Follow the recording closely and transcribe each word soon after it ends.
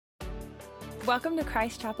Welcome to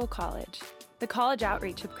Christ Chapel College, the college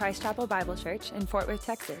outreach of Christ Chapel Bible Church in Fort Worth,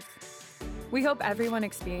 Texas. We hope everyone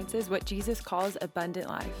experiences what Jesus calls abundant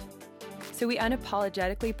life. So we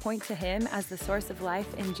unapologetically point to him as the source of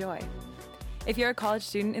life and joy. If you're a college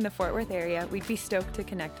student in the Fort Worth area, we'd be stoked to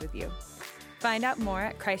connect with you. Find out more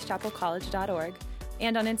at christchapelcollege.org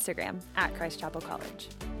and on Instagram at Christ Chapel College.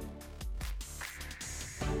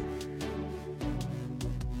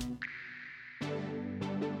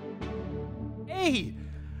 Hey,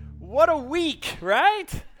 what a week, right?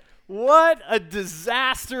 What a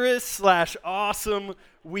disastrous / awesome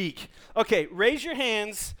week. Okay, raise your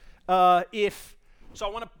hands so I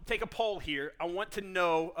want to take a poll here. I want to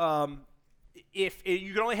know if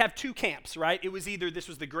you can only have two camps, right? It was either this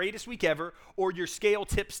was the greatest week ever or your scale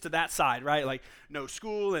tips to that side, right? Like no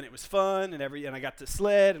school and it was fun and I got to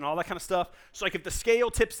sled and all that kind of stuff. So like if the scale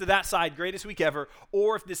tips to that side, greatest week ever,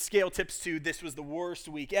 or if the scale tips to this was the worst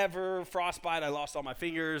week ever, frostbite, I lost all my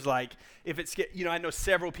fingers, like if it's, I know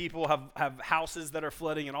several people have houses that are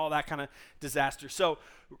flooding and all that kind of disaster. So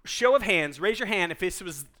show of hands, raise your hand if this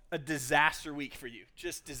was a disaster week for you,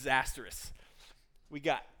 just disastrous.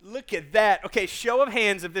 Look at that. Okay, show of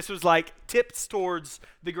hands if this was like tips towards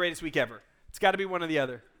the greatest week ever. It's got to be one or the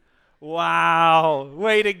other. Wow,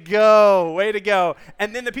 way to go, way to go.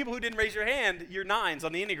 And then the people who didn't raise your hand, you're 9s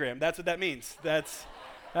on the Enneagram. That's what that means. That's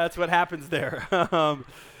what happens there.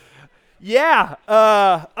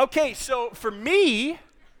 Okay, so for me,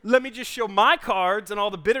 let me just show my cards and all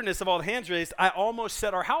the bitterness of all the hands raised. I almost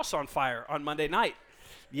set our house on fire on Monday night.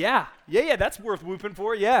 Yeah, that's worth whooping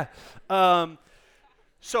for, yeah.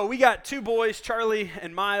 So we got 2 boys, Charlie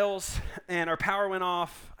and Miles, and our power went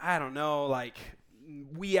off, I don't know, like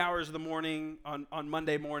wee hours of the morning on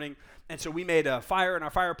Monday morning. And so we made a fire in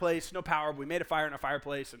our fireplace, no power, but we made a fire in our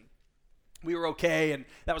fireplace, and we were okay. And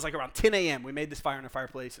that was like around 10 a.m. We made this fire in our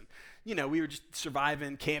fireplace, and we were just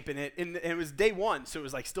surviving, camping it. And it was day 1, so it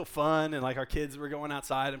was like still fun, and like our kids were going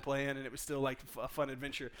outside and playing, and it was still like a fun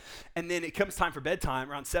adventure. And then it comes time for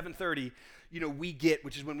bedtime around 7:30.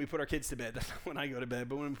 Which is when we put our kids to bed. That's not when I go to bed,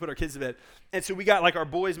 but when we put our kids to bed. And so we got like our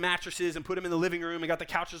boys' mattresses and put them in the living room and got the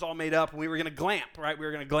couches all made up, and we were going to glamp, right? We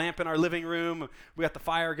were going to glamp in our living room. We got the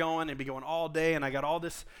fire going and be going all day, and I got all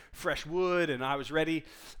this fresh wood, and I was ready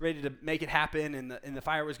to make it happen, and the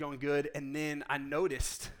fire was going good. And then I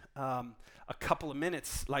noticed a couple of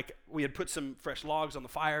minutes, like we had put some fresh logs on the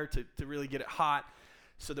fire to really get it hot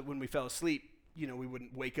so that when we fell asleep, we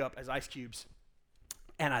wouldn't wake up as ice cubes.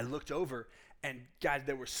 And I looked over, and guys,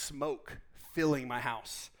 there was smoke filling my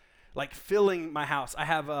house. I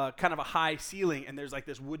have a kind of a high ceiling, and there's like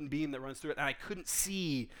this wooden beam that runs through it, and I couldn't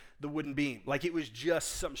see the wooden beam. Like it was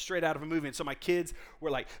just something straight out of a movie. And so my kids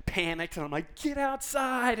were like panicked, and I'm like, get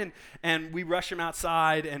outside. And we rush them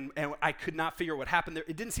outside, and I could not figure out what happened there.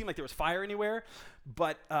 It didn't seem like there was fire anywhere,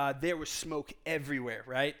 but there was smoke everywhere,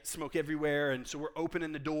 right? Smoke everywhere. And so we're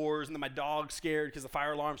opening the doors, and then my dog's scared because the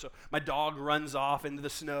fire alarm. So my dog runs off into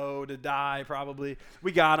the snow to die probably.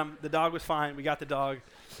 We got him. The dog was fine. We got the dog.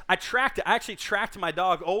 I actually tracked my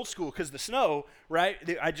dog old school because the snow, right?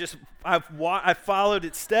 I followed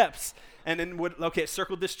its steps, and then it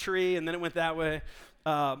circled this tree, and then it went that way.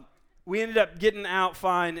 We ended up getting out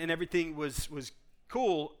fine, and everything was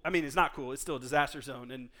cool. I mean, it's not cool. It's still a disaster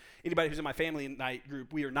zone. And anybody who's in my family night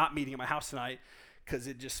group, we are not meeting at my house tonight because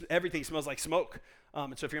everything smells like smoke.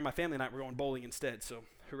 And so if you're in my family night, we're going bowling instead. So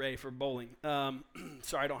hooray for bowling.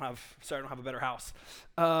 Sorry, I don't have a better house.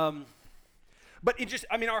 But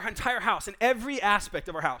our entire house and every aspect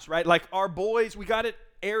of our house, right? Like our boys, we got it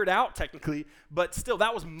aired out technically, but still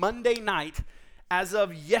that was Monday night. As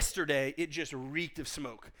of yesterday, it just reeked of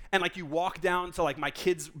smoke. And like you walk down to like my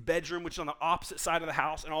kids' bedroom, which is on the opposite side of the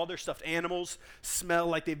house, and all their stuffed animals smell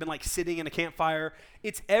like they've been like sitting in a campfire.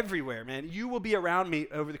 It's everywhere, man. You will be around me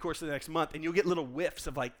over the course of the next month, and you'll get little whiffs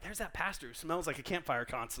of like, there's that pastor who smells like a campfire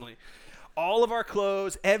constantly. All of our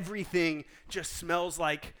clothes, everything just smells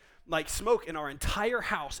like smoke in our entire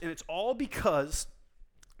house. And it's all because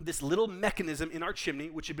this little mechanism in our chimney,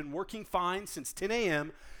 which had been working fine since 10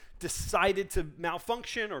 a.m., decided to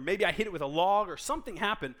malfunction, or maybe I hit it with a log or something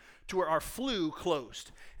happened to where our flue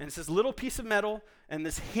closed. And it's this little piece of metal and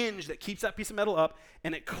this hinge that keeps that piece of metal up,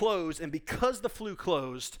 and it closed. And because the flue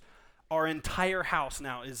closed, our entire house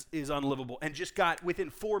now is unlivable, and just got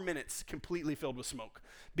within 4 minutes completely filled with smoke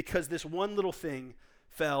because this one little thing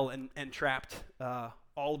fell and trapped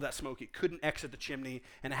all of that smoke. It couldn't exit the chimney,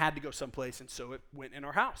 and it had to go someplace, and so it went in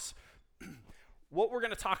our house. What we're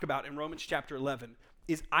going to talk about in Romans chapter 11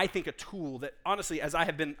 is, I think, a tool that, honestly, as I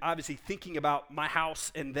have been obviously thinking about my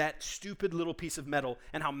house and that stupid little piece of metal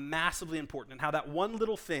and how massively important and how that one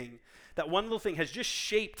little thing has just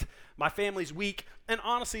shaped my family's week and,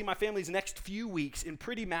 honestly, my family's next few weeks in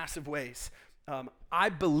pretty massive ways. I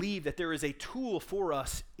believe that there is a tool for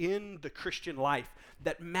us in the Christian life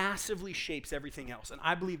that massively shapes everything else, and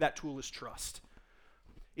I believe that tool is trust.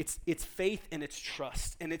 It's faith and it's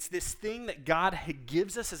trust. And it's this thing that God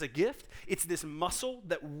gives us as a gift. It's this muscle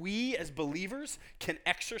that we as believers can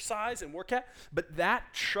exercise and work at. But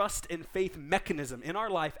that trust and faith mechanism in our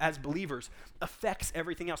life as believers affects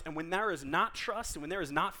everything else. And when there is not trust and when there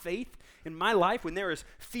is not faith in my life, when there is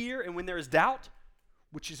fear and when there is doubt,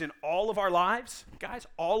 which is in all of our lives, guys,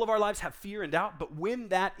 all of our lives have fear and doubt. But when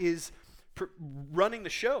that is running the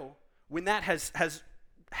show, when that has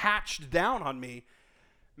hatched down on me,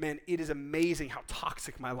 man, it is amazing how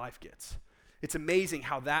toxic my life gets. It's amazing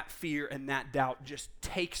how that fear and that doubt just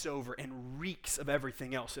takes over and reeks of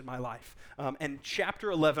everything else in my life. And chapter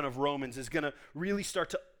 11 of Romans is going to really start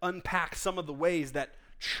to unpack some of the ways that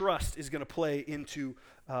trust is going to play into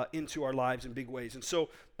our lives in big ways. And so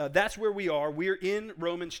that's where we are. We're in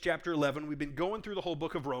Romans chapter 11. We've been going through the whole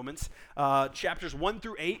book of Romans. Chapters 1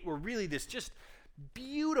 through 8 were really this just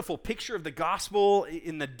beautiful picture of the gospel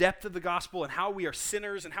in the depth of the gospel and how we are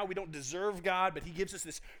sinners and how we don't deserve God, but he gives us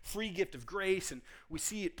this free gift of grace, and we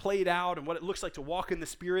see it played out and what it looks like to walk in the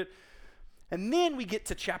Spirit. And then we get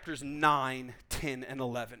to chapters 9, 10, and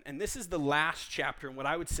 11. And this is the last chapter, and what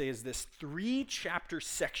I would say is this 3-chapter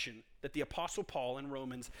section that the Apostle Paul in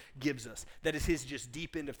Romans gives us, that is his just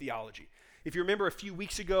deep end of theology. If you remember a few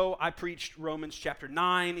weeks ago, I preached Romans chapter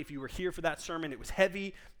 9. If you were here for that sermon, it was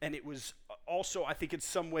heavy, and it was also, I think in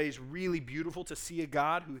some ways, really beautiful to see a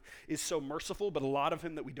God who is so merciful, but a lot of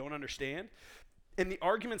him that we don't understand. And the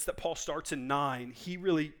arguments that Paul starts in 9, he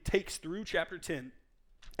really takes through chapter 10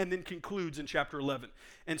 and then concludes in chapter 11.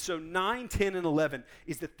 And so 9, 10, and 11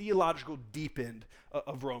 is the theological deep end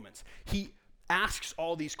of Romans. He asks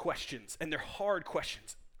all these questions, and they're hard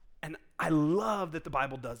questions. And I love that the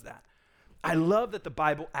Bible does that. I love that the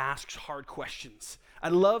Bible asks hard questions. I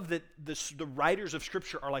love that the writers of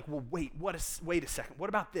Scripture are like, well, wait a second. What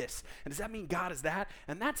about this? And does that mean God is that?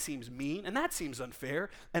 And that seems mean, and that seems unfair.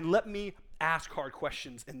 And let me ask hard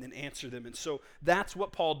questions and then answer them. And so that's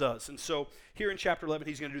what Paul does. And so here in chapter 11,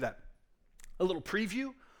 he's going to do that. A little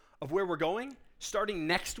preview of where we're going starting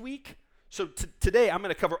next week. So today, I'm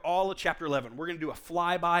going to cover all of chapter 11. We're going to do a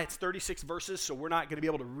flyby. It's 36 verses, so we're not going to be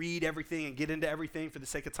able to read everything and get into everything for the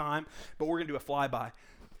sake of time, but we're going to do a flyby.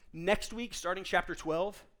 Next week, starting chapter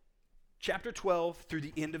 12 through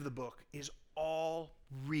the end of the book is all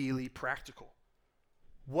really practical.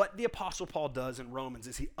 What the Apostle Paul does in Romans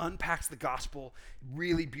is he unpacks the gospel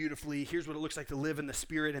really beautifully. Here's what it looks like to live in the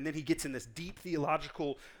Spirit. And then he gets in this deep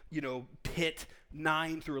theological, pit,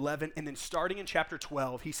 9 through 11. And then starting in chapter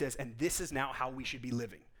 12, he says, and this is now how we should be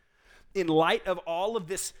living. In light of all of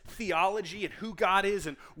this theology and who God is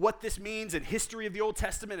and what this means and history of the Old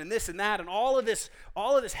Testament and this and that and all of this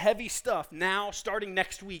heavy stuff, now starting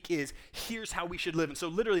next week is here's how we should live. And so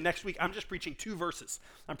literally next week, I'm just preaching 2 verses.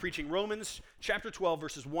 I'm preaching Romans chapter 12,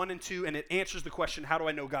 verses 1 and 2, and it answers the question, how do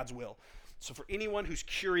I know God's will? So for anyone who's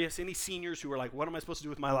curious, any seniors who are like, what am I supposed to do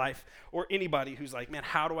with my life? Or anybody who's like, man,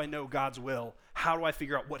 how do I know God's will? How do I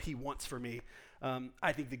figure out what he wants for me?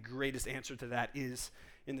 I think the greatest answer to that is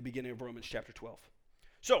in the beginning of Romans chapter 12.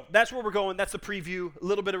 So that's where we're going. That's the preview, a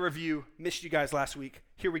little bit of review. Missed you guys last week.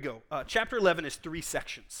 Here we go. Chapter 11 is 3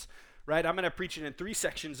 sections, right? I'm going to preach it in 3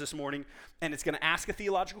 sections this morning, and it's going to ask a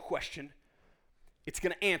theological question. It's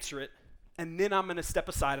going to answer it, and then I'm going to step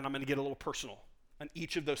aside and I'm going to get a little personal on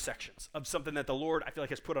each of those sections of something that the Lord, I feel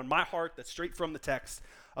like, has put on my heart that's straight from the text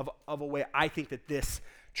of a way I think that this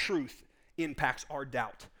truth impacts our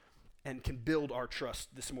doubt and can build our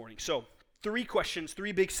trust this morning. So 3 questions,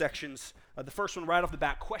 3 big sections. The first one right off the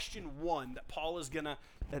bat, question 1 that Paul is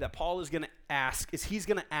gonna ask is he's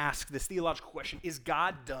gonna ask this theological question: is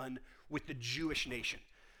God done with the Jewish nation?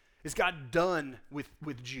 Is God done with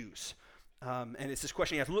Jews? And it's this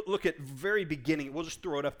question he has. Look at very beginning. We'll just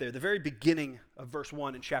throw it up there. The very beginning of verse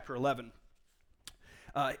 1 in chapter 11.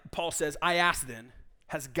 Paul says, "I ask then,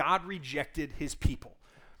 has God rejected his people?"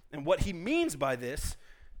 And what he means by this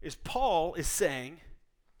is Paul is saying,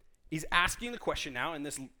 he's asking the question now in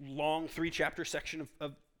this long 3-chapter section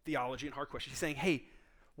of theology and hard questions. He's saying, hey,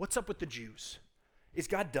 what's up with the Jews? Is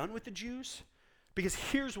God done with the Jews? Because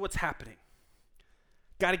here's what's happening.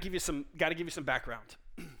 Got to give you some background.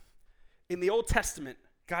 In the Old Testament,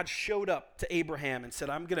 God showed up to Abraham and said,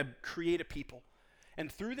 I'm going to create a people.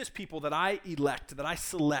 And through this people that I elect, that I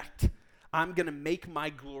select, I'm going to make my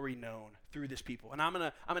glory known through this people. And I'm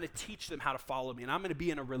going to teach them how to follow me. And I'm going to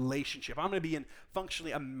be in a relationship. I'm going to be in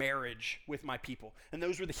functionally a marriage with my people. And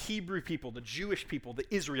those were the Hebrew people, the Jewish people, the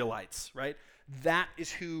Israelites, right? That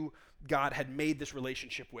is who God had made this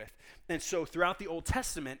relationship with. And so throughout the Old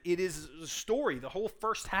Testament, it is a story. The whole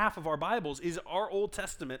first half of our Bibles is our Old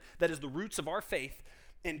Testament that is the roots of our faith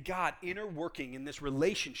and God interworking in this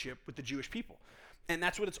relationship with the Jewish people. And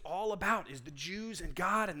that's what it's all about, is the Jews and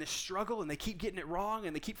God and this struggle, and they keep getting it wrong,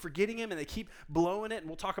 and they keep forgetting him, and they keep blowing it, and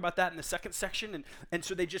we'll talk about that in the second section. And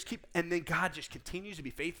so they just keep, and then God just continues to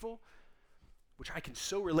be faithful, which I can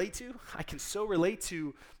so relate to. I can so relate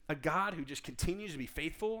to a God who just continues to be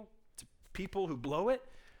faithful to people who blow it,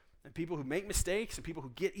 and people who make mistakes, and people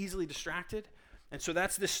who get easily distracted. And so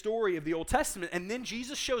that's the story of the Old Testament. And then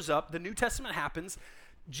Jesus shows up, the New Testament happens.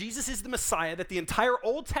 Jesus is the Messiah that the entire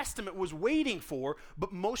Old Testament was waiting for,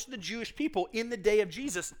 but most of the Jewish people in the day of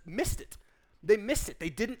Jesus missed it. They missed it.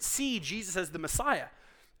 They didn't see Jesus as the Messiah,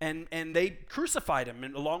 and they crucified him,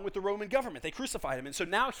 and along with the Roman government, they crucified him. And so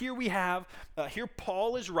now here we have, here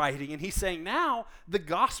Paul is writing, and he's saying now the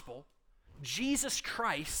gospel, Jesus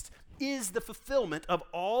Christ, is the fulfillment of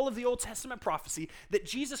all of the Old Testament prophecy, that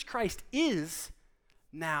Jesus Christ is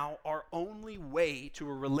now our only way to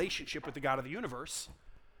a relationship with the God of the universe.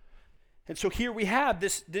 And so here we have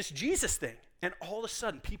this Jesus thing, and all of a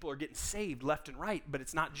sudden people are getting saved left and right, but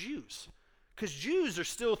it's not Jews. Because Jews are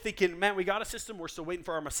still thinking, man, we got a system, we're still waiting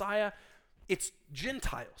for our Messiah. It's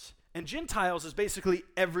Gentiles, and Gentiles is basically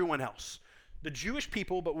everyone else. The Jewish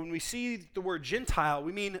people, but when we see the word Gentile,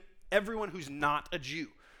 we mean everyone who's not a Jew,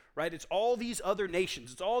 right? It's all these other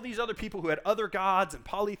nations. It's all these other people who had other gods and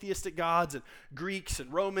polytheistic gods, and Greeks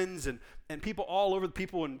and Romans and people all over, the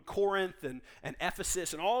people in Corinth and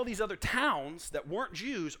Ephesus and all these other towns that weren't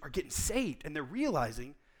Jews are getting saved, and they're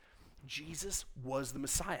realizing Jesus was the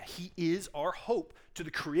Messiah. He is our hope to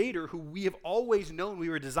the Creator who we have always known we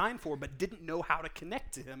were designed for but didn't know how to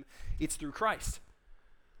connect to him. It's through Christ.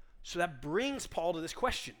 So that brings Paul to this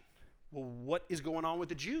question. Well, what is going on with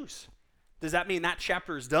the Jews? Does that mean that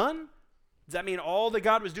chapter is done? Does that mean all that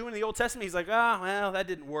God was doing in the Old Testament, he's like, well, that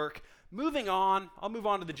didn't work. Moving on, I'll move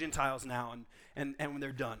on to the Gentiles now, and when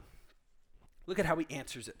they're done. Look at how he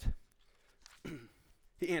answers it.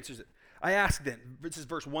 He answers it. I ask then, this is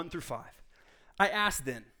verse 1 through 5. I ask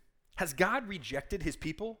then, has God rejected his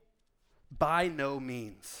people? By no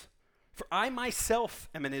means. For I myself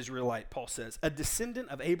am an Israelite, Paul says, a descendant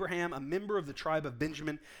of Abraham, a member of the tribe of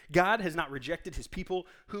Benjamin. God has not rejected his people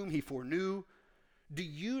whom he foreknew. Do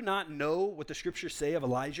you not know what the scriptures say of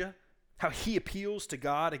Elijah? How he appeals to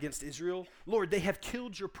God against Israel? Lord, they have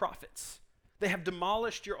killed your prophets. They have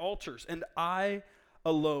demolished your altars, and I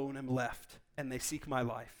alone am left, and they seek my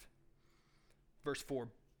life. Verse 4,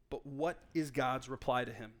 but what is God's reply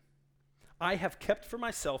to him? I have kept for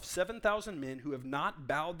myself 7,000 men who have not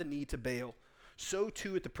bowed the knee to Baal. So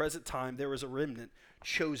too at the present time there is a remnant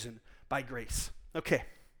chosen by grace. Okay,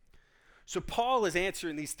 so Paul is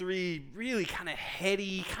answering these three really kind of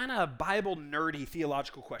heady, kind of Bible nerdy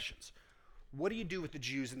theological questions. What do you do with the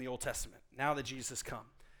Jews in the Old Testament now that Jesus has come?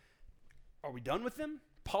 Are we done with them?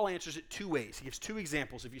 Paul answers it two ways. He gives two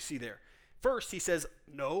examples if you see there. First, he says,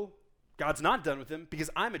 no, God's not done with them because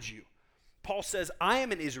I'm a Jew. Paul says, I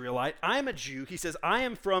am an Israelite. I'm a Jew. He says, I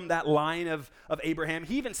am from that line of Abraham.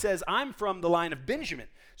 He even says, I'm from the line of Benjamin.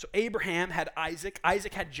 So Abraham had Isaac.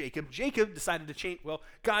 Isaac had Jacob. Jacob decided to change,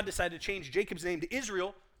 God decided to change Jacob's name to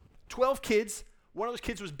Israel. 12 kids. One of those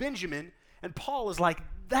kids was Benjamin. And Paul is like,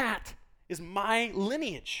 that is my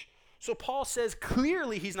lineage. So Paul says,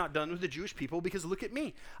 clearly he's not done with the Jewish people because look at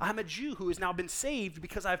me. I'm a Jew who has now been saved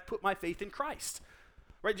because I've put my faith in Christ.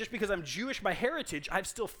 Right? Just because I'm Jewish by heritage, I've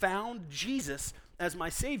still found Jesus as my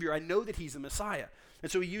Savior. I know that he's the Messiah.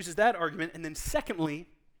 And so he uses that argument. And then secondly,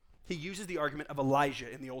 he uses the argument of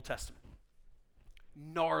Elijah in the Old Testament.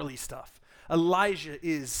 Gnarly stuff. Elijah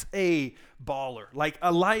is a baller. Like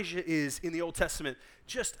Elijah is in the Old Testament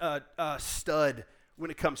just a stud when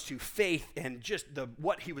it comes to faith and just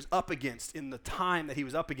what he was up against in the time that he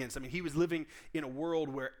was up against. I mean, he was living in a world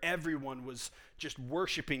where everyone was just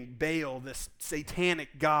worshiping Baal, this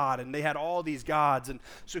satanic god, and they had all these gods. And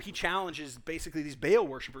so he challenges basically these Baal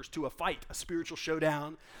worshipers to a fight, a spiritual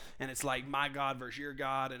showdown. And it's like my God versus your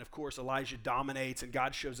God. And of course, Elijah dominates and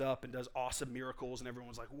God shows up and does awesome miracles. And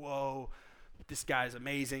everyone's like, whoa, this guy's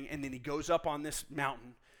amazing. And then he goes up on this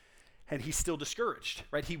mountain. And he's still discouraged,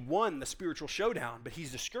 right? He won the spiritual showdown, but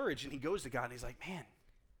he's discouraged, and he goes to God, and he's like, man,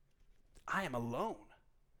 I am alone.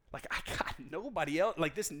 Like, I got nobody else.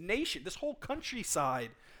 Like, this nation, this whole countryside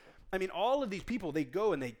I mean, all of these people, they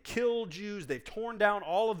go and they kill Jews. They've torn down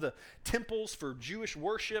all of the temples for Jewish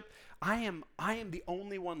worship. I am the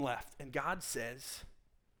only one left. And God says,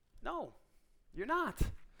 no, you're not.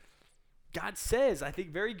 God says, I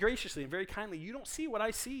think very graciously and very kindly, you don't see what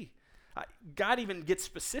I see. God even gets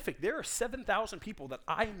specific. There are 7,000 people that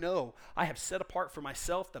I know I have set apart for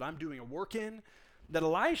myself, that I'm doing a work in, that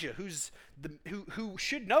Elijah, who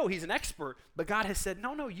should know, he's an expert, but God has said,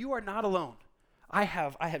 no, you are not alone. I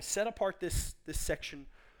have set apart this section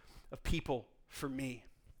of people for me.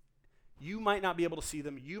 You might not be able to see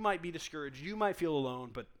them. You might be discouraged. You might feel alone,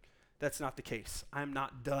 but that's not the case. I'm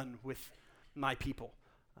not done with my people.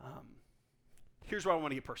 Here's where I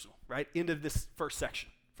want to get personal, right? Into this first section,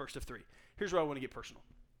 first of 3. Here's where I want to get personal.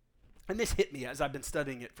 And this hit me as I've been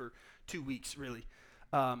studying it for 2 weeks, really.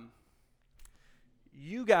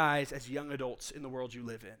 You guys, as young adults in the world you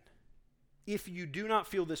live in, if you do not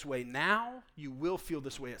feel this way now, you will feel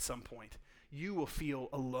this way at some point. You will feel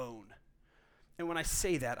alone. And when I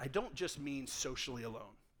say that, I don't just mean socially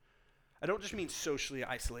alone. I don't just mean socially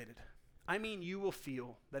isolated. I mean you will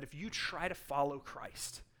feel that if you try to follow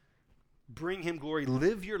Christ, bring him glory,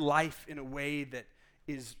 live your life in a way that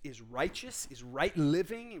is righteous, is right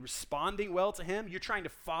living, responding well to him, you're trying to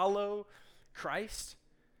follow Christ,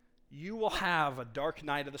 you will have a dark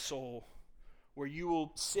night of the soul where you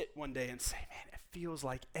will sit one day and say, man, it feels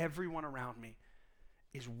like everyone around me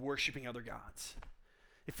is worshiping other gods.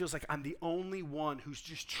 It feels like I'm the only one who's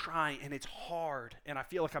just trying, and it's hard, and I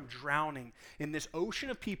feel like I'm drowning in this ocean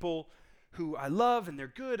of people who I love, and they're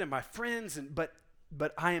good, and my friends,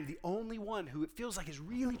 but I am the only one who it feels like is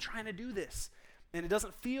really trying to do this. And it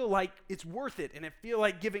doesn't feel like it's worth it, and it feels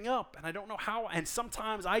like giving up, and I don't know how, and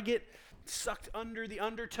sometimes I get sucked under the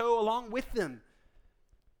undertow along with them.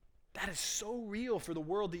 That is so real for the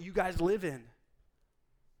world that you guys live in.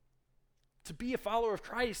 To be a follower of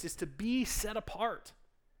Christ is to be set apart.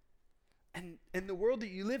 And the world that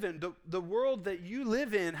you live in, the world that you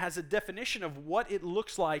live in has a definition of what it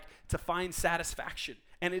looks like to find satisfaction.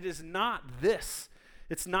 And it is not this.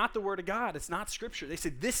 It's not the Word of God. It's not Scripture. They say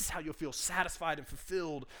this is how you'll feel satisfied and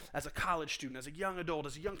fulfilled as a college student, as a young adult,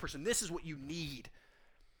 as a young person. This is what you need.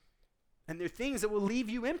 And they're things that will leave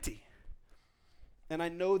you empty. And I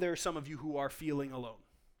know there are some of you who are feeling alone.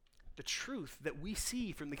 The truth that we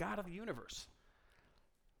see from the God of the universe,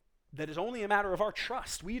 that is only a matter of our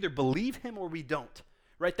trust. We either believe him or we don't.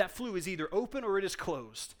 Right? That flue is either open or it is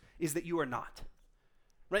closed, is that you are not.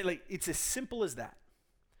 Right? Like, it's as simple as that.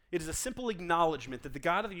 It is a simple acknowledgement that the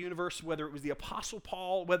God of the universe, whether it was the Apostle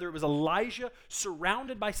Paul, whether it was Elijah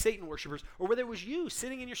surrounded by Satan worshipers, or whether it was you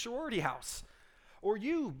sitting in your sorority house, or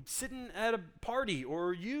you sitting at a party,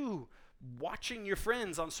 or you watching your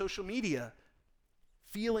friends on social media,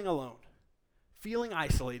 feeling alone, feeling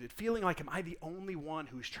isolated, feeling like, am I the only one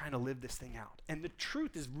who's trying to live this thing out? And the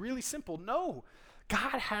truth is really simple. No,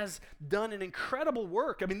 God has done an incredible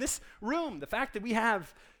work. I mean, this room, the fact that we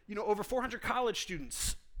have, over 400 college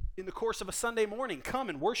students in the course of a Sunday morning come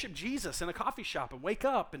and worship Jesus in a coffee shop and wake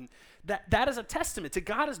up, and that is a testament to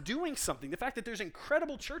God is doing something. The fact that there's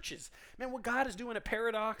incredible churches. Man, what God is doing at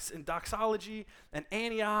Paradox and Doxology and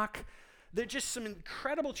Antioch, they're just some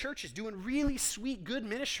incredible churches doing really sweet, good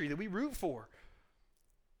ministry that we root for.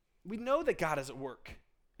 We know that God is at work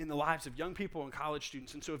in the lives of young people and college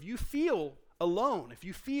students. And so if you feel alone, if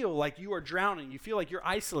you feel like you are drowning, you feel like you're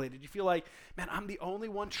isolated, you feel like, man, I'm the only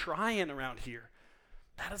one trying around here,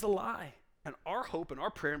 that is a lie. And our hope and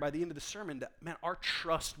our prayer, and by the end of the sermon, that, man, our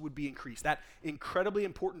trust would be increased. That incredibly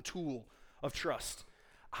important tool of trust.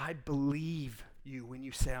 I believe you when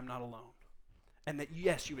you say I'm not alone. And that,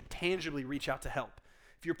 yes, you would tangibly reach out to help.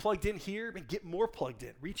 If you're plugged in here, get more plugged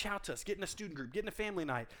in. Reach out to us. Get in a student group. Get in a family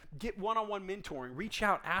night. Get one-on-one mentoring. Reach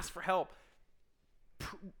out. Ask for help.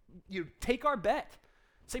 Take our bet.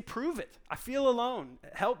 Say, prove it. I feel alone.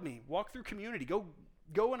 Help me. Walk through community.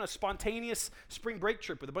 Go on a spontaneous spring break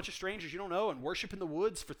trip with a bunch of strangers you don't know and worship in the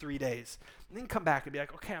woods for 3 days. And then come back and be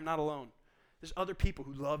like, okay, I'm not alone. There's other people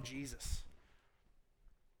who love Jesus.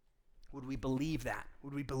 Would we believe that?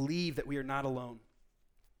 Would we believe that we are not alone?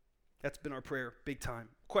 That's been our prayer, big time.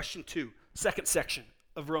 Question 2, second section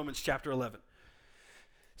of Romans chapter 11.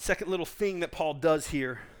 Second little thing that Paul does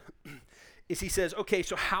here is he says, okay,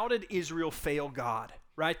 so how did Israel fail God?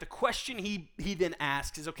 Right? The question he then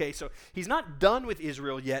asks is, okay, so he's not done with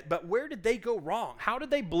Israel yet, but where did they go wrong? How did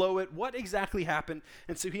they blow it? What exactly happened?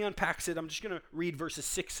 And so he unpacks it. I'm just going to read verses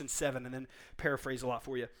 6 and 7 and then paraphrase a lot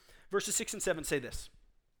for you. Verses 6 and 7 say this.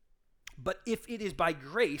 But if it is by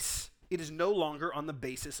grace, it is no longer on the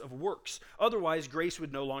basis of works. Otherwise, grace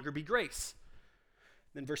would no longer be grace.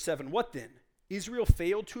 Then verse 7, what then? Israel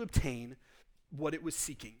failed to obtain what it was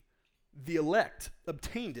seeking. The elect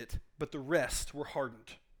obtained it, but the rest were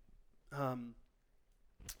hardened.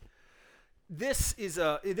 This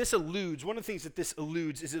alludes, one of the things that this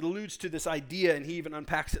alludes is it alludes to this idea, and he even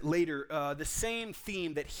unpacks it later, the same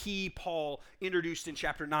theme that Paul, introduced in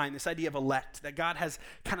chapter 9, this idea of elect, that God has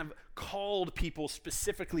kind of called people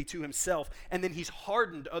specifically to himself, and then he's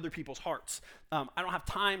hardened other people's hearts. I don't have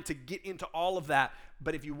time to get into all of that,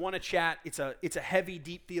 but if you want to chat, it's a heavy,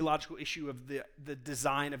 deep theological issue of the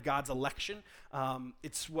design of God's election.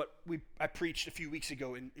 It's what I preached a few weeks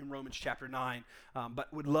ago in Romans chapter 9,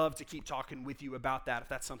 but would love to keep talking with you about that if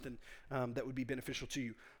that's something that would be beneficial to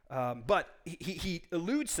you. But he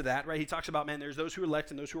alludes to that, right? He talks about, man, there's those who are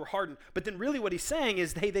elect and those who are hardened. But then really what he's saying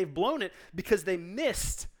is, hey, they've blown it because they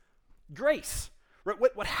missed grace. Right?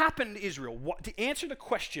 What happened to Israel? To answer the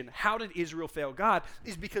question, how did Israel fail God,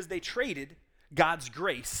 is because they traded God's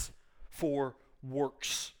grace for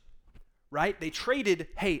works. Right? They traded,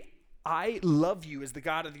 hey, I love you as the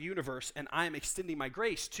God of the universe, and I am extending my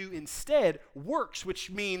grace, to instead works,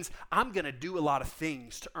 which means I'm going to do a lot of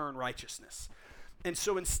things to earn righteousness. And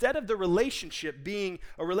so instead of the relationship being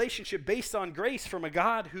a relationship based on grace from a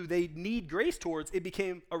God who they need grace towards, it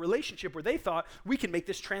became a relationship where they thought, we can make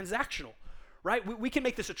this transactional, right? We can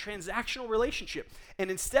make this a transactional relationship.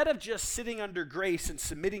 And instead of just sitting under grace and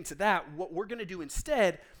submitting to that, what we're going to do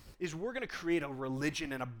instead is we're going to create a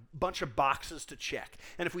religion and a bunch of boxes to check.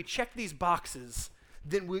 And if we check these boxes,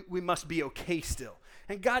 then we must be okay still.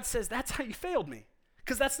 And God says, that's how you failed me.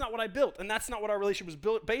 Because that's not what I built, and that's not what our relationship was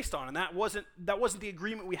built based on, and that wasn't the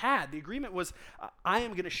agreement we had. The agreement was, I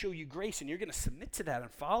am going to show you grace, and you're going to submit to that and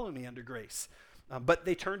follow me under grace. But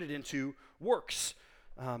they turned it into works.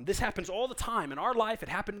 This happens all the time in our life. It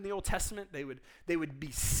happened in the Old Testament. They would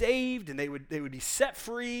be saved, and they would be set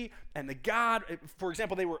free. And for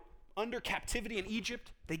example, they were under captivity in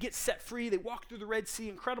Egypt. They get set free. They walk through the Red Sea.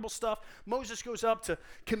 Incredible stuff. Moses goes up to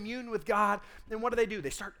commune with God. And what do? They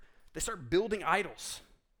start building idols.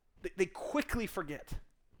 They quickly forget.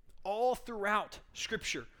 All throughout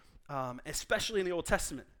Scripture, especially in the Old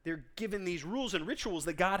Testament, they're given these rules and rituals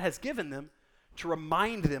that God has given them to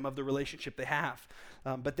remind them of the relationship they have.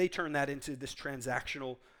 But they turn that into this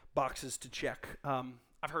transactional boxes to check.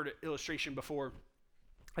 I've heard an illustration before.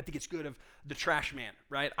 I think it's good, of the trash man,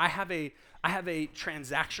 right? I have a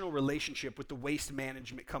transactional relationship with the waste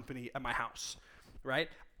management company at my house, right?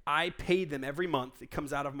 I pay them every month. It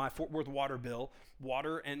comes out of my Fort Worth water bill,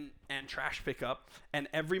 water and trash pickup. And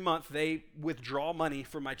every month they withdraw money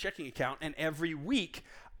from my checking account. And every week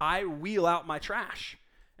I wheel out my trash.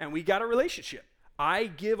 And we got a relationship. I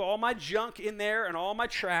give all my junk in there and all my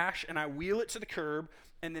trash, and I wheel it to the curb.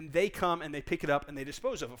 And then they come and they pick it up and they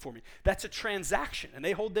dispose of it for me. That's a transaction. And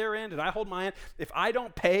they hold their end and I hold my end. If I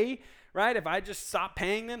don't pay, right, if I just stop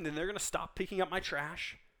paying them, then they're going to stop picking up my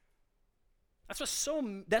trash. That's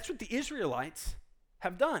what the Israelites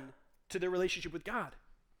have done to their relationship with God.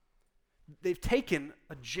 They've taken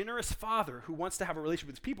a generous father who wants to have a relationship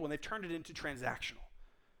with his people, and they've turned it into transactional.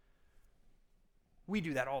 We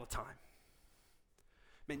do that all the time.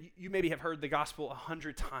 Man, you maybe have heard the gospel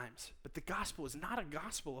 100 times, but the gospel is not a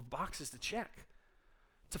gospel of boxes to check.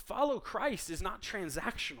 To follow Christ is not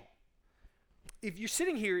transactional. If you're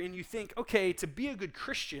sitting here and you think, okay, to be a good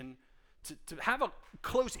Christian, to have a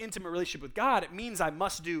close, intimate relationship with God, it means I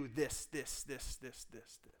must do this.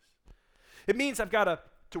 It means I've got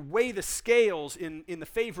to weigh the scales in the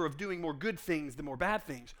favor of doing more good things than more bad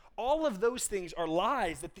things. All of those things are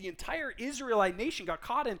lies that the entire Israelite nation got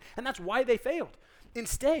caught in, and that's why they failed.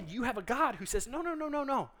 Instead, you have a God who says,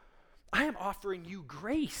 no. I am offering you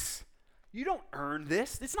grace. You don't earn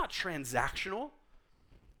this. It's not transactional.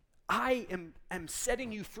 I am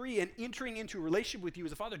setting you free and entering into a relationship with you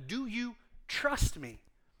as a father. Do you trust me?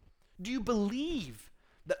 Do you believe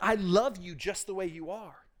that I love you just the way you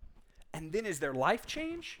are? And then is there life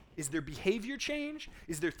change? Is there behavior change?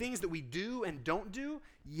 Is there things that we do and don't do?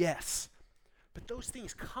 Yes. But those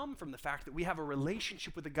things come from the fact that we have a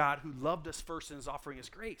relationship with a God who loved us first and is offering us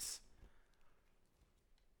grace.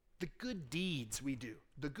 The good deeds we do,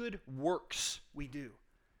 the good works we do,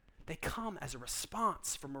 they come as a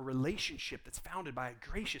response from a relationship that's founded by a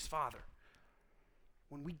gracious Father.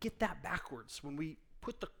 When we get that backwards, when we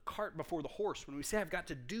put the cart before the horse, when we say, I've got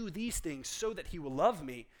to do these things so that he will love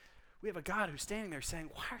me, we have a God who's standing there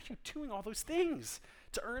saying, why are you doing all those things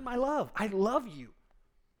to earn my love? I love you.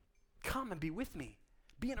 Come and be with me.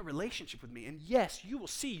 Be in a relationship with me. And yes, you will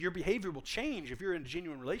see your behavior will change if you're in a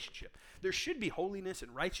genuine relationship. There should be holiness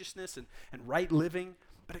and righteousness and right living,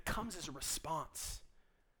 but it comes as a response.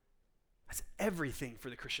 That's everything for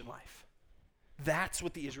the Christian life. That's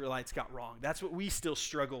what the Israelites got wrong. That's what we still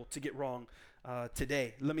struggle to get wrong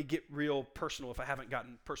today. Let me get real personal if I haven't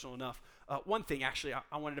gotten personal enough. One thing, actually,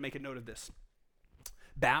 I wanted to make a note of this.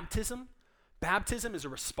 Baptism is a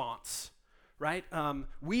response, right?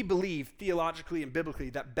 We believe theologically and biblically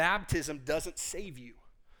that baptism doesn't save you,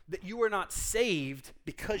 that you are not saved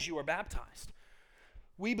because you are baptized.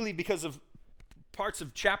 We believe because of parts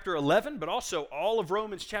of chapter 11, but also all of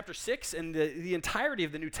Romans chapter 6 and the entirety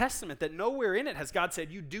of the New Testament, that nowhere in it has God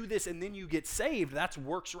said, you do this and then you get saved. That's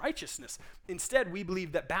works righteousness. Instead, we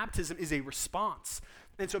believe that baptism is a response.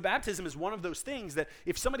 And so baptism is one of those things that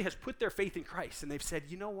if somebody has put their faith in Christ and they've said,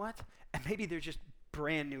 you know what? And maybe they're just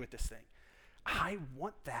brand new at this thing. I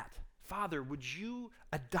want that. Father, would you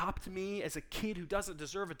adopt me as a kid who doesn't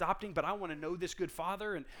deserve adopting, but I want to know this good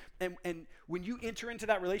Father? And when you enter into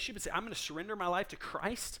that relationship and say, I'm going to surrender my life to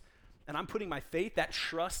Christ, and I'm putting my faith, that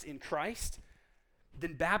trust in Christ,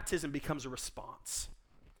 then baptism becomes a response.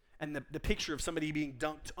 And the picture of somebody being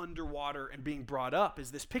dunked underwater and being brought up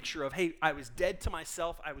is this picture of, hey, I was dead to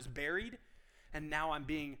myself, I was buried, and now I'm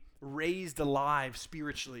being raised alive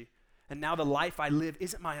spiritually. And now the life I live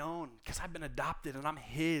isn't my own because I've been adopted and I'm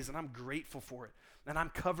his and I'm grateful for it. And I'm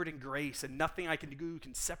covered in grace and nothing I can do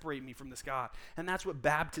can separate me from this God. And that's what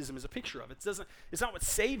baptism is a picture of. It's not what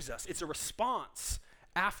saves us. It's a response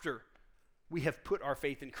after we have put our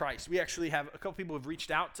faith in Christ. We actually have a couple people who have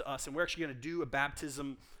reached out to us, and we're actually going to do a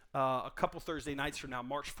baptism a couple Thursday nights from now,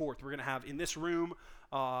 March 4th. We're going to have in this room,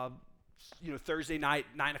 Thursday night,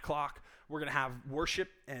 9 o'clock, we're going to have worship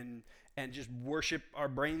and just worship our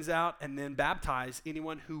brains out and then baptize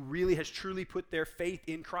anyone who really has truly put their faith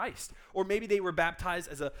in Christ. Or maybe they were baptized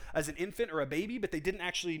as an infant or a baby, but they didn't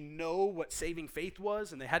actually know what saving faith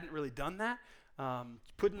was and they hadn't really done that.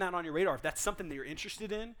 Putting that on your radar, if that's something that you're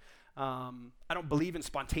interested in. I don't believe in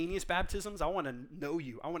spontaneous baptisms. I want to know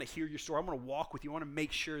you. I want to hear your story. I want to walk with you. I want to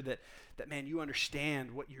make sure that man, you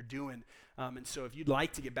understand what you're doing. And so if you'd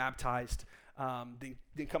like to get baptized,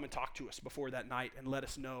 then come and talk to us before that night and let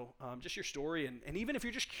us know just your story. And even if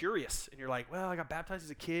you're just curious and you're like, well, I got baptized as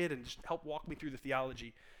a kid, and just help walk me through the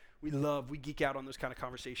theology. We geek out on those kind of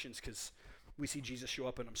conversations because we see Jesus show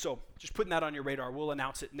up in them. So just putting that on your radar. We'll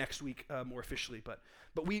announce it next week more officially. But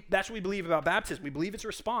that's what we believe about baptism. We believe it's a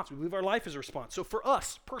response. We believe our life is a response. So for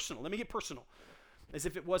us, personal, let me get personal, as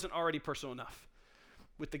if it wasn't already personal enough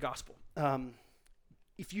with the gospel.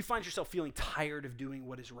 If you find yourself feeling tired of doing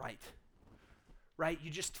what is right,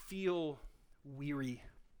 you just feel weary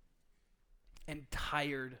and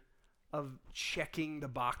tired of checking the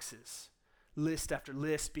boxes, list after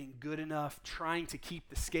list, being good enough, trying to keep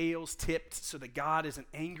the scales tipped so that God isn't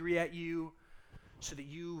angry at you, so that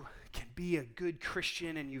you can be a good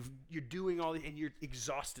Christian, and you're doing all and you're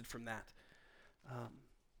exhausted from that.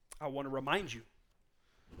 I want to remind you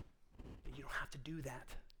that you don't have to do that.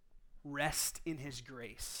 Rest in his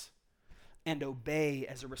grace and obey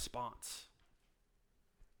as a response.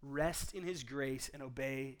 Rest in his grace and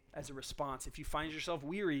obey as a response. If you find yourself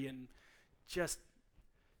weary and just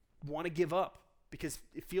want to give up because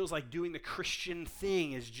it feels like doing the Christian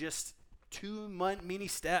thing is just too many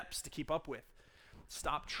steps to keep up with,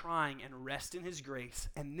 stop trying and rest in his grace.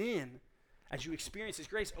 And then, as you experience his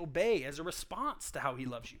grace, obey as a response to how he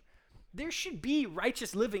loves you. There should be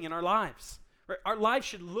righteous living in our lives. Right? Our lives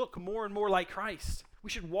should look more and more like Christ. We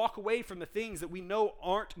should walk away from the things that we know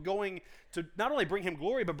aren't going to not only bring him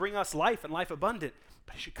glory, but bring us life and life abundant.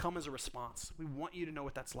 But it should come as a response. We want you to know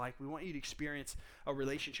what that's like. We want you to experience a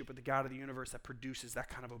relationship with the God of the universe that produces that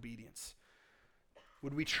kind of obedience.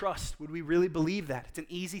 Would we trust? Would we really believe that? It's an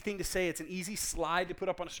easy thing to say. It's an easy slide to put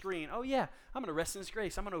up on a screen. Oh yeah, I'm going to rest in his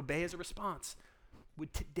grace. I'm going to obey as a response.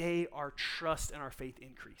 Would today our trust and our faith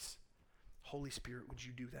increase? Holy Spirit, would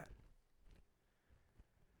you do that?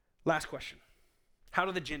 Last question. How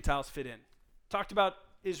do the Gentiles fit in? Talked about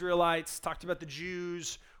Israelites, talked about the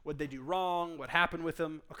Jews, what they do wrong, what happened with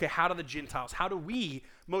them. Okay, how do the Gentiles, how do we,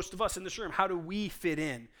 most of us in this room, how do we fit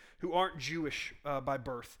in who aren't Jewish by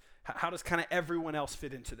birth? How does kind of everyone else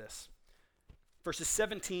fit into this? Verses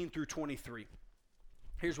 17 through 23.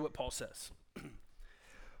 Here's what Paul says.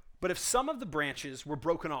 But if some of the branches were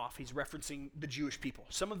broken off, he's referencing the Jewish people.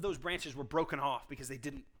 Some of those branches were broken off because they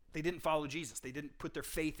didn't follow Jesus. They didn't put their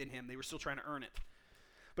faith in him. They were still trying to earn it.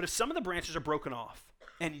 But if some of the branches are broken off,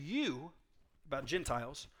 and you, about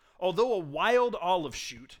Gentiles, although a wild olive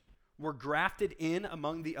shoot, were grafted in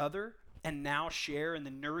among the other, and now share in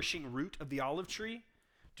the nourishing root of the olive tree,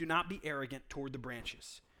 do not be arrogant toward the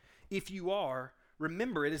branches. If you are,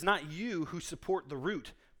 remember it is not you who support the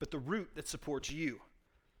root, but the root that supports you.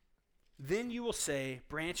 Then you will say,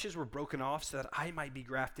 branches were broken off so that I might be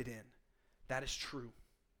grafted in. That is true.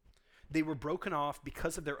 They were broken off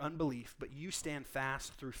because of their unbelief, but you stand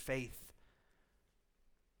fast through faith.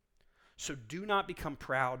 So do not become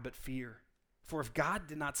proud, but fear. For if God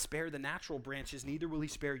did not spare the natural branches, neither will he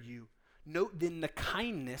spare you. Note then the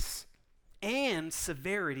kindness and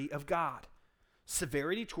severity of God.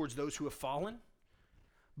 Severity towards those who have fallen,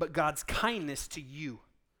 but God's kindness to you,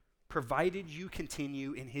 provided you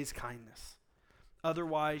continue in his kindness.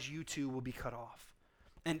 Otherwise, you too will be cut off.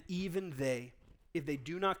 And even they, if they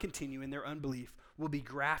do not continue in their unbelief, will be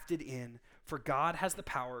grafted in, for God has the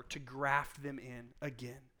power to graft them in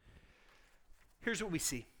again. Here's what we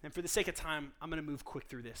see. And for the sake of time, I'm going to move quick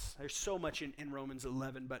through this. There's so much in Romans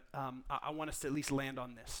 11, but I want us to at least land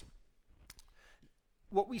on this.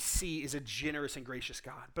 What we see is a generous and gracious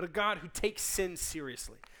God, but a God who takes sin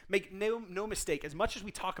seriously. Make no mistake, as much as we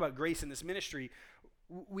talk about grace in this ministry,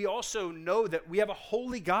 we also know that we have a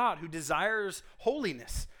holy God who desires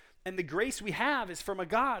holiness. And the grace we have is from a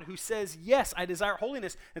God who says, yes, I desire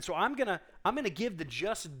holiness, and so I'm gonna give the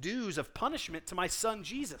just dues of punishment to my son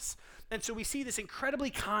Jesus. And so we see this incredibly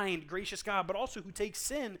kind, gracious God, but also who takes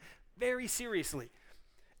sin very seriously.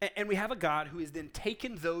 And we have a God who has then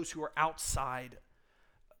taken those who are outside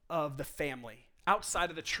of the family, outside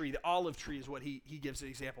of the tree. The olive tree is what he gives an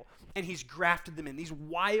example. And he's grafted them in, these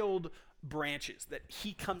wild branches that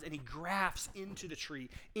he comes and he grafts into the tree,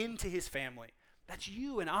 into his family. That's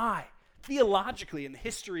you and I. Theologically, in the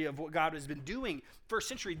history of what God has been doing, first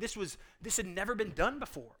century, this had never been done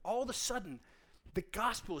before. All of a sudden, the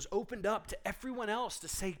gospel is opened up to everyone else to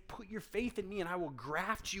say, put your faith in me and I will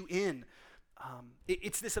graft you in.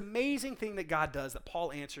 It's this amazing thing that God does that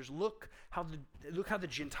Paul answers. Look how the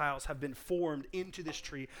Gentiles have been formed into this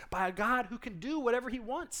tree by a God who can do whatever he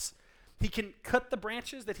wants. He can cut the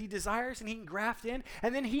branches that he desires and he can graft in,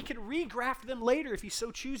 and then he can regraft them later if he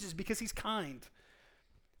so chooses because he's kind.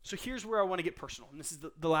 So here's where I want to get personal, and this is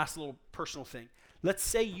the last little personal thing. Let's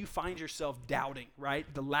say you find yourself doubting, right?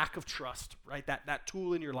 The lack of trust, right? That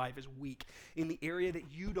tool in your life is weak in the area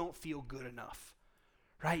that you don't feel good enough,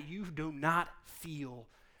 right? You do not feel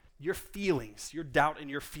your feelings, your doubt and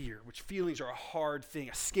your fear, which feelings are a hard thing,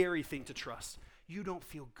 a scary thing to trust. You don't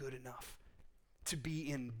feel good enough to be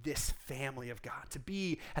in this family of God, to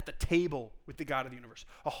be at the table with the God of the universe,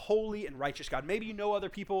 a holy and righteous God. Maybe you know other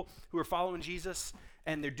people who are following Jesus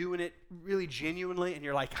and they're doing it really genuinely, and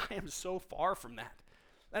you're like, I am so far from that.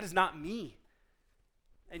 That is not me.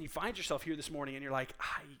 And you find yourself here this morning and you're like,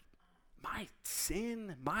 my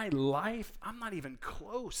sin, my life, I'm not even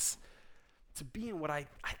close to being what I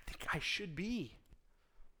think I should be.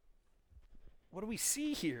 What do we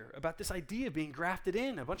see here about this idea of being grafted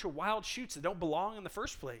in, a bunch of wild shoots that don't belong in the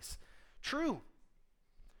first place? True.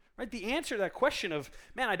 Right? The answer to that question of,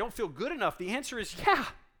 man, I don't feel good enough, the answer is, yeah,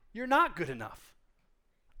 you're not good enough.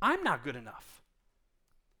 I'm not good enough.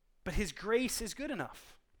 But his grace is good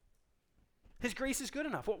enough. His grace is good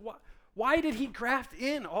enough. Why did he graft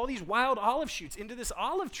in all these wild olive shoots into this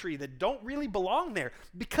olive tree that don't really belong there?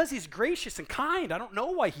 Because he's gracious and kind. I don't know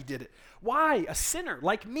why he did it. Why? A sinner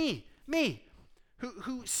like me,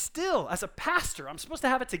 who still, as a pastor, I'm supposed to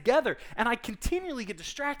have it together, and I continually get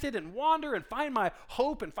distracted and wander and find my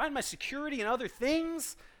hope and find my security in other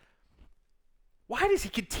things. Why does he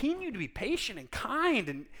continue to be patient and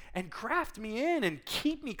kind and graft me in and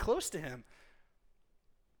keep me close to him?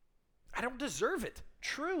 I don't deserve it.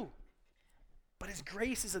 True. But his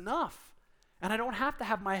grace is enough. And I don't have to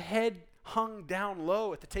have my head hung down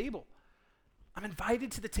low at the table. I'm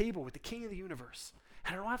invited to the table with the King of the universe.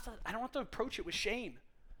 And I don't have to approach it with shame.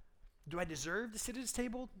 Do I deserve to sit at his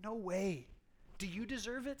table? No way. Do you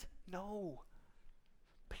deserve it? No.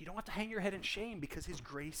 But you don't have to hang your head in shame because his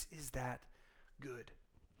grace is that good.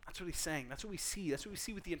 That's what he's saying. That's what we see. That's what we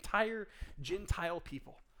see with the entire Gentile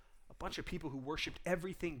people. A bunch of people who worshiped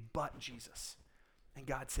everything but Jesus. And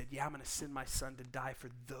God said, yeah, I'm going to send my son to die for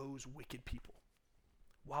those wicked people.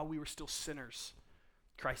 While we were still sinners,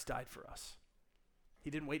 Christ died for us. He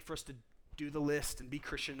didn't wait for us to do the list and be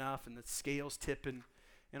Christian enough and the scales tip in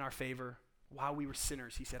our favor. While we were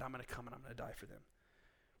sinners, he said, I'm going to come and I'm going to die for them.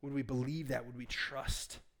 Would we believe that? Would we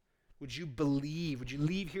trust? Would you believe? Would you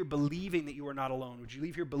leave here believing that you are not alone? Would you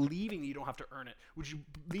leave here believing that you don't have to earn it? Would you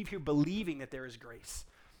leave here believing that there is grace?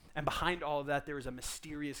 And behind all of that, there is a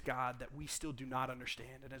mysterious God that we still do not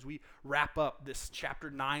understand. And as we wrap up this chapter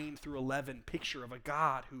 9 through 11 picture of a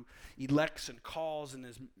God who elects and calls and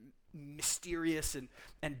is mysterious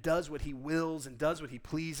and does what he wills and does what he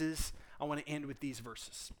pleases, I want to end with these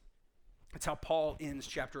verses. It's how Paul ends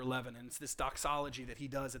chapter 11, and it's this doxology that he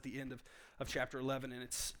does at the end of chapter 11, and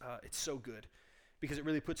it's so good because it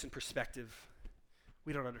really puts in perspective.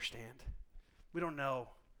 We don't understand. We don't know.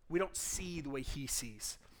 We don't see the way he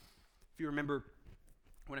sees. If you remember,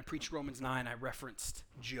 when I preached Romans 9, I referenced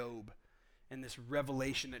Job and this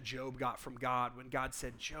revelation that Job got from God when God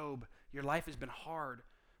said, Job, your life has been hard,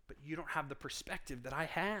 but you don't have the perspective that I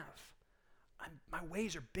have. My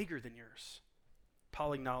ways are bigger than yours.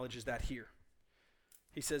 Paul acknowledges that here.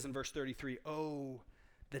 He says in verse 33, oh,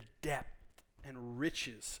 the depth and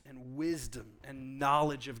riches and wisdom and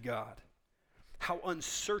knowledge of God. How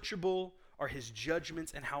unsearchable are his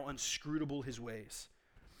judgments and how inscrutable his ways.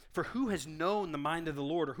 For who has known the mind of the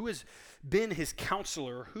Lord, or who has been his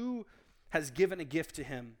counselor, or who has given a gift to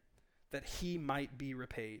him that he might be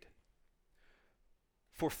repaid?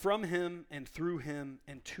 For from him and through him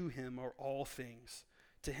and to him are all things.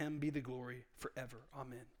 To him be the glory forever.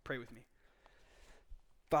 Amen. Pray with me.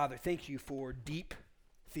 Father, thank you for deep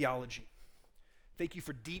theology. Thank you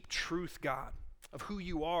for deep truth, God, of who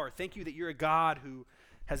you are. Thank you that you're a God who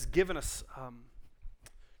has given us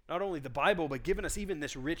not only the Bible, but given us even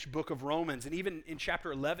this rich book of Romans. And even in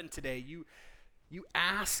chapter 11 today, you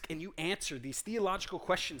ask and you answer these theological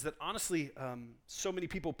questions that honestly so many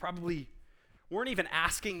people probably weren't even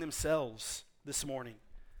asking themselves this morning.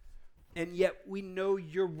 And yet we know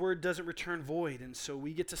your word doesn't return void. And so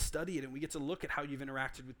we get to study it, and we get to look at how you've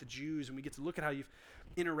interacted with the Jews, and we get to look at how you've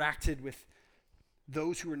interacted with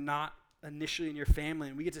those who are not initially in your family.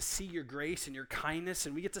 And we get to see your grace and your kindness,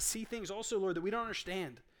 and we get to see things also, Lord, that we don't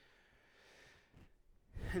understand.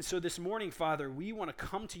 And so this morning, Father, we want to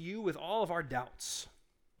come to you with all of our doubts,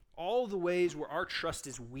 all the ways where our trust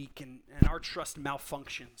is weak and our trust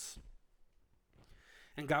malfunctions.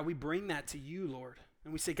 And God, we bring that to you, Lord.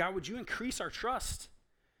 And we say, God, would you increase our trust?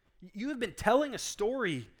 You have been telling a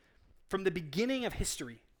story from the beginning of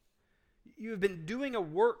history. You have been doing a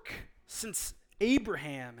work since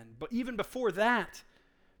Abraham, but even before that.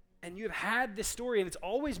 And you have had this story, and it's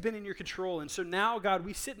always been in your control. And so now, God,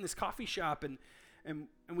 we sit in this coffee shop, and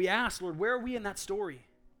we ask, Lord, where are we in that story?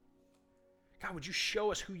 God, would you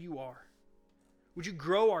show us who you are? Would you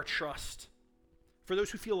grow our trust? For those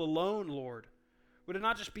who feel alone, Lord, would it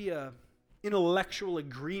not just be an intellectual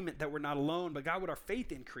agreement that we're not alone, but God, would our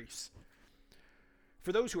faith increase?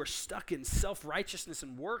 For those who are stuck in self-righteousness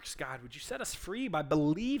and works, God, would you set us free by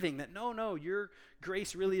believing that no, your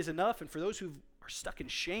grace really is enough? And for those who are stuck in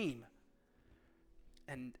shame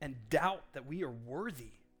and doubt that we are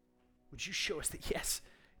worthy, would you show us that, yes,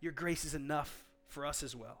 your grace is enough for us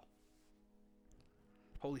as well?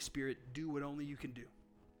 Holy Spirit, do what only you can do.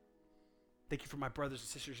 Thank you for my brothers and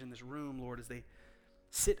sisters in this room, Lord, as they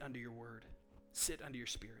sit under your word, sit under your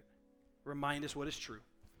spirit. Remind us what is true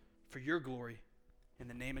for your glory in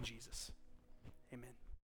the name of Jesus. Amen.